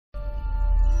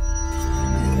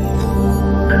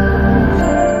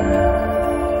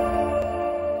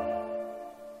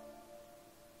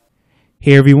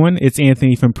Hey everyone, it's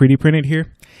Anthony from Pretty Printed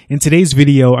here. In today's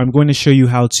video, I'm going to show you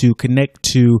how to connect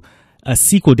to a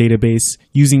SQL database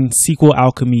using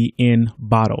SQLAlchemy in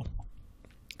Bottle.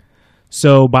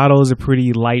 So Bottle is a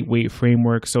pretty lightweight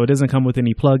framework, so it doesn't come with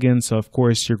any plugins. So of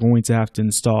course, you're going to have to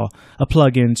install a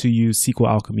plugin to use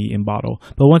SQLAlchemy in Bottle.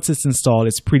 But once it's installed,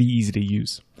 it's pretty easy to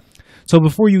use. So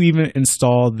before you even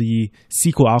install the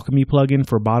SQLAlchemy plugin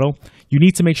for Bottle, you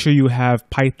need to make sure you have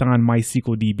Python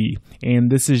MySQL and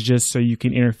this is just so you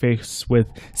can interface with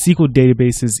SQL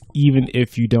databases even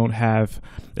if you don't have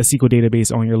a SQL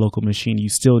database on your local machine. You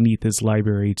still need this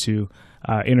library to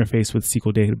interface with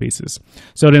SQL databases.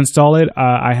 So to install it,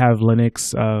 I have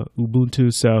Linux,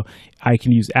 Ubuntu, so I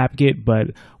can use apt-get, but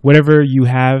whatever you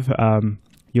have,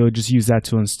 you'll just use that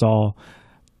to install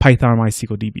Python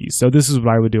MySQL. So this is what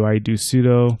I would do. I do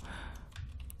sudo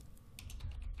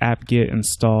apt-get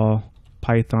install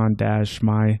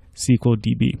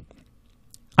python-mysql.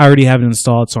 I already have it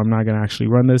installed, so I'm not going to actually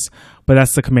run this, but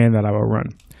that's the command that I will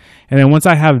run. And then once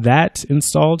I have that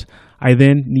installed, I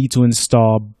then need to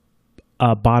install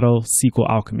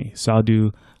Bottle-SQLAlchemy. So I'll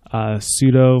do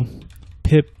sudo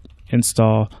pip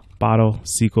install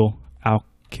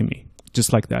Bottle-SQLAlchemy.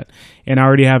 Just like that. And I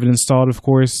already have it installed, of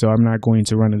course, so I'm not going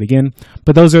to run it again.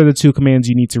 But those are the two commands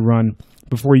you need to run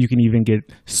before you can even get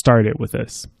started with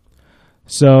this.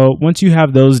 So once you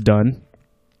have those done,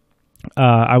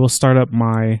 I will start up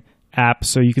my app.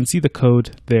 So you can see the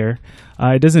code there.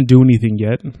 It doesn't do anything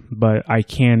yet, but I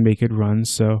can make it run.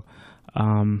 So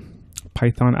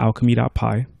Python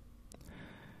alchemy.py.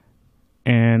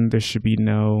 And there should be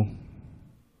no...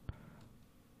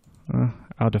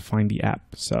 I'll define the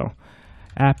app. So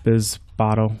app is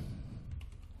Bottle,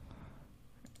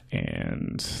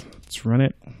 and let's run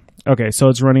it. Okay, so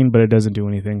it's running, but it doesn't do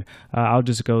anything. I'll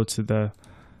just go to the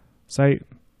site.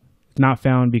 Not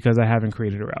found because I haven't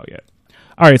created a route yet.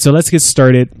 All right, so let's get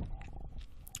started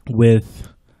with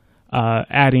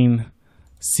adding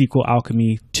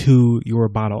SQLAlchemy to your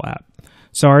Bottle app.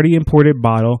 So I already imported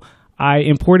Bottle. I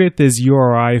imported this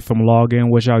URI from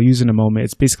login, which I'll use in a moment.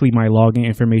 It's basically my login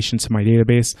information to my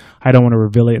database. I don't want to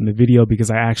reveal it in the video because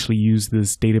I actually use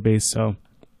this database. So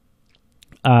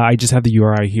I just have the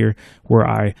URI here where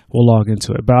I will log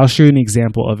into it. But I'll show you an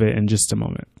example of it in just a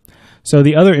moment. So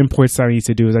the other imports that I need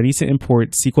to do is I need to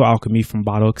import SQLAlchemy from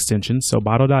Bottle extension. So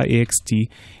bottle.axt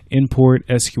import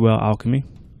SQLAlchemy.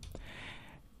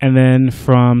 And then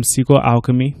from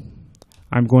SQLAlchemy,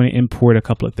 I'm going to import a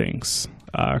couple of things.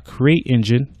 Create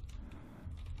engine,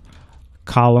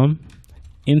 column,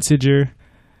 integer,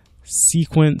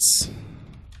 sequence,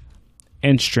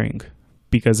 and string,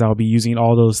 because I'll be using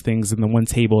all those things in the one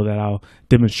table that I'll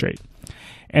demonstrate.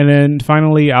 And then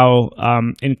finally, I'll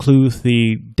include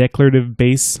the declarative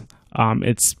base.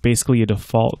 It's basically a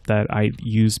default that I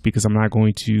use because I'm not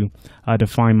going to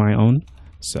define my own.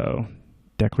 So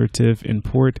declarative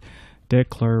import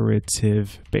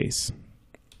declarative base.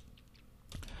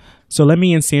 So let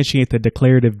me instantiate the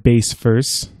declarative base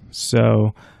first.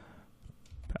 So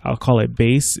I'll call it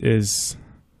base is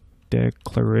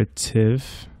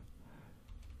declarative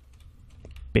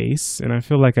base. And I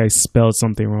feel like I spelled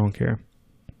something wrong here.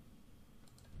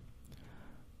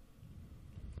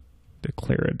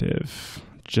 Declarative,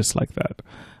 just like that.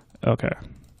 Okay.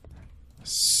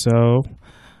 So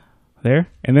there.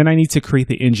 And then I need to create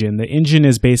the engine. The engine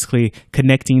is basically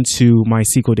connecting to my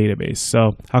SQL database.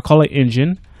 So I'll call it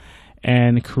engine.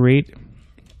 And create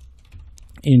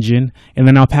engine, and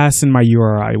then I'll pass in my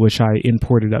URI, which I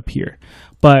imported up here.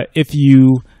 But if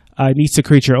you need to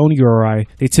create your own URI,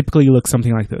 they typically look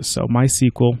something like this. So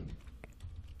MySQL,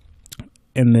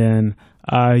 and then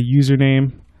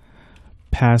username,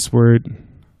 password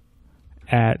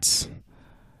at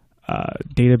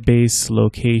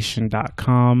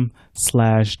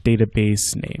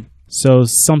databaselocation.com/database name. So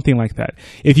something like that.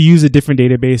 If you use a different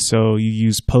database, so you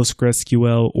use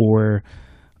PostgreSQL or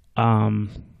some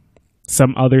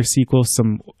other SQL,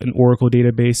 an Oracle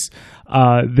database,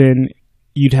 then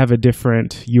you'd have a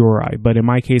different URI. But in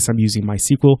my case, I'm using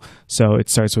MySQL, so it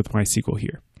starts with MySQL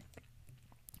here.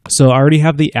 So I already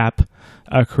have the app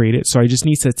created, so I just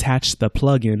need to attach the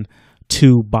plugin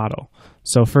to Bottle.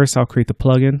 So first, I'll create the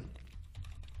plugin.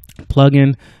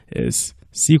 Plugin is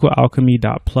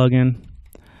SQLAlchemy.plugin.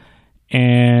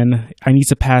 And I need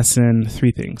to pass in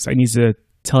three things. I need to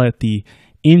tell it the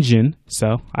engine.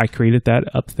 So I created that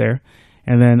up there.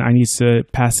 And then I need to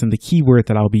pass in the keyword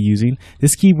that I'll be using.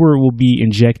 This keyword will be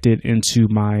injected into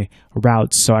my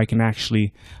routes so I can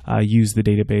actually use the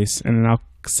database. And then I'll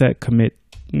set commit.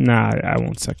 Nah, I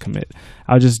won't set commit.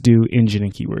 I'll just do engine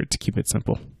and keyword to keep it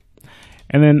simple.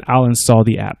 And then I'll install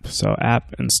the app. So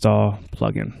app install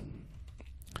plugin.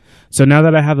 So now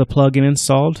that I have the plugin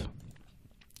installed,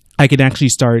 I can actually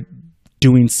start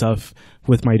doing stuff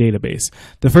with my database.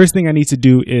 The first thing I need to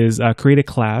do is create a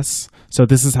class. So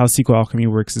this is how SQLAlchemy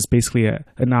works. It's basically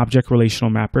an object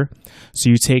relational mapper. So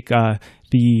you take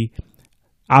the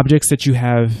objects that you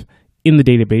have in the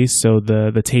database, so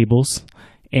the tables,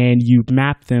 and you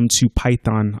map them to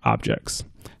Python objects.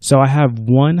 So I have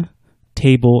one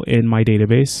table in my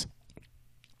database.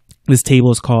 This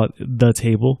table is called the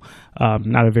table.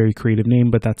 Not a very creative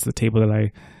name, but that's the table that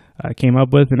I came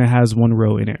up with, and it has one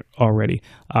row in it already.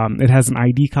 It has an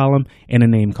ID column and a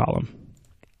name column.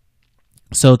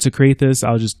 So to create this,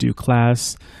 I'll just do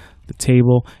class, the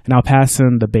table, and I'll pass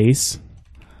in the base.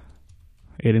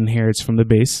 It inherits from the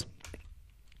base.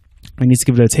 I need to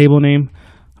give it a table name.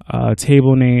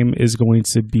 Table name is going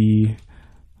to be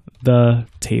the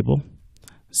table.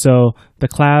 So the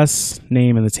class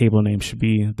name and the table name should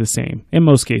be the same in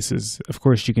most cases. Of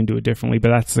course, you can do it differently, but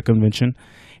that's the convention.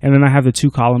 And then I have the two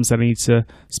columns that I need to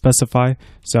specify.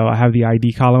 So I have the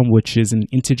ID column, which is an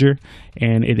integer,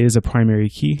 and it is a primary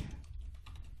key.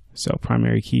 So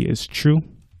primary key is true.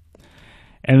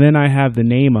 And then I have the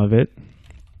name of it.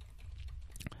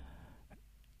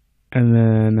 And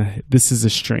then this is a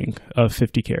string of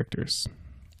 50 characters.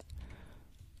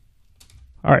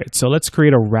 All right, so let's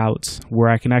create a route where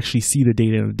I can actually see the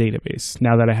data in the database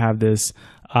now that I have this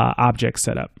object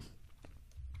set up.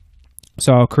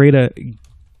 So I'll create a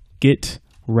get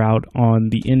route on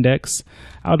the index.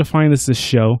 I'll define this as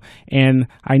show, and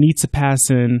I need to pass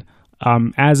in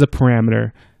as a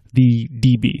parameter the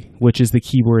DB, which is the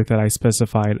keyword that I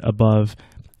specified above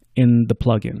in the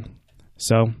plugin.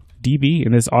 So DB,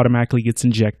 and this automatically gets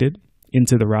injected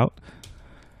into the route.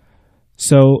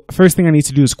 So first thing I need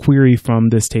to do is query from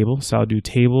this table. So I'll do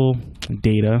table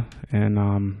data, and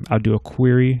I'll do a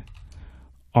query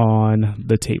on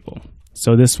the table.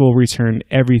 So this will return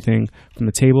everything from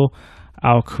the table.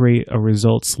 I'll create a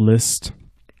results list,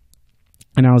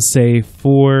 and I'll say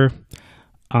for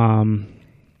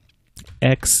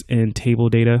X in table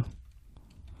data,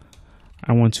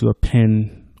 I want to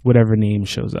append whatever name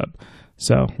shows up.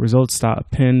 So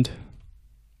results.append.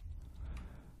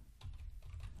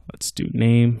 Let's do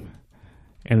name,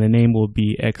 and the name will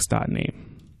be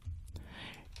x.name.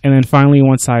 And then finally,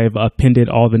 once I've appended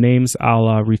all the names, I'll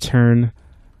return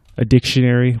a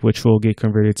dictionary, which will get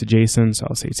converted to JSON. So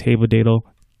I'll say table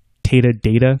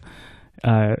data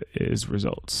is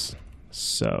results.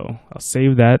 So I'll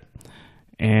save that,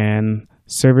 and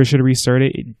server should restart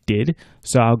it. It did.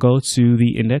 So I'll go to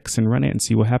the index and run it and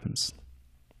see what happens.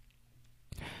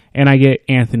 And I get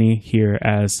Anthony here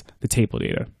as the table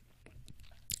data.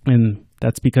 And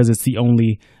that's because it's the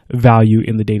only value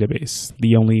in the database,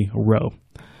 the only row.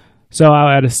 So I'll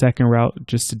add a second route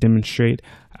just to demonstrate.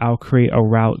 I'll create a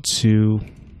route to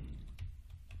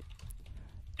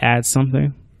add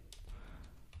something.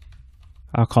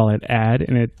 I'll call it add,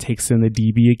 and it takes in the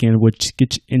DB again, which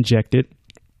gets injected.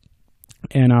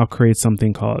 And I'll create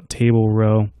something called table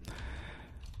row.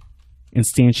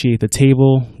 Instantiate the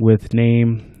table with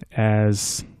name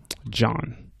as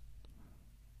John.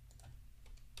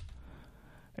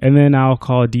 And then I'll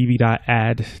call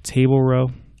db.add table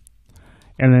row,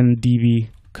 and then db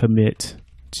commit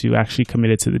to actually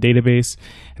commit it to the database,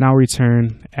 and I'll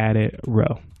return added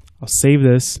row. I'll save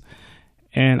this,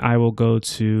 and I will go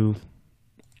to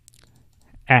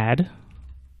add.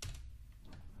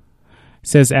 It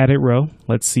says added row.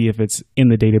 Let's see if it's in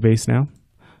the database now.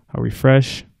 I'll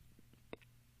refresh,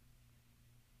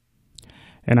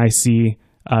 and I see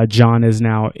John is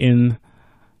now in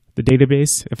the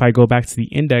database. If I go back to the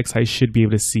index, I should be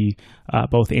able to see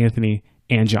both Anthony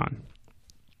and John.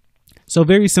 So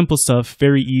very simple stuff,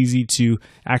 very easy to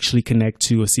actually connect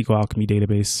to a SQLAlchemy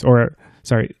database, or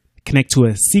sorry, connect to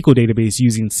a SQL database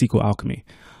using SQLAlchemy.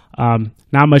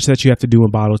 Not much that you have to do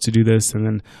in Bottle to do this, and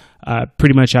then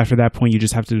pretty much after that point, you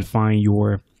just have to define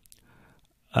your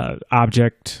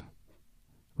object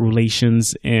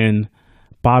relations in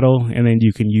Bottle, and then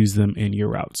you can use them in your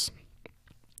routes.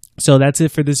 So that's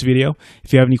it for this video.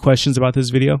 If you have any questions about this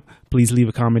video, please leave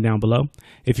a comment down below.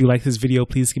 If you like this video,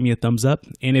 please give me a thumbs up.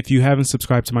 And if you haven't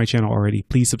subscribed to my channel already,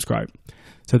 please subscribe.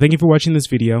 So thank you for watching this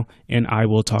video, and I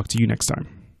will talk to you next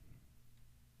time.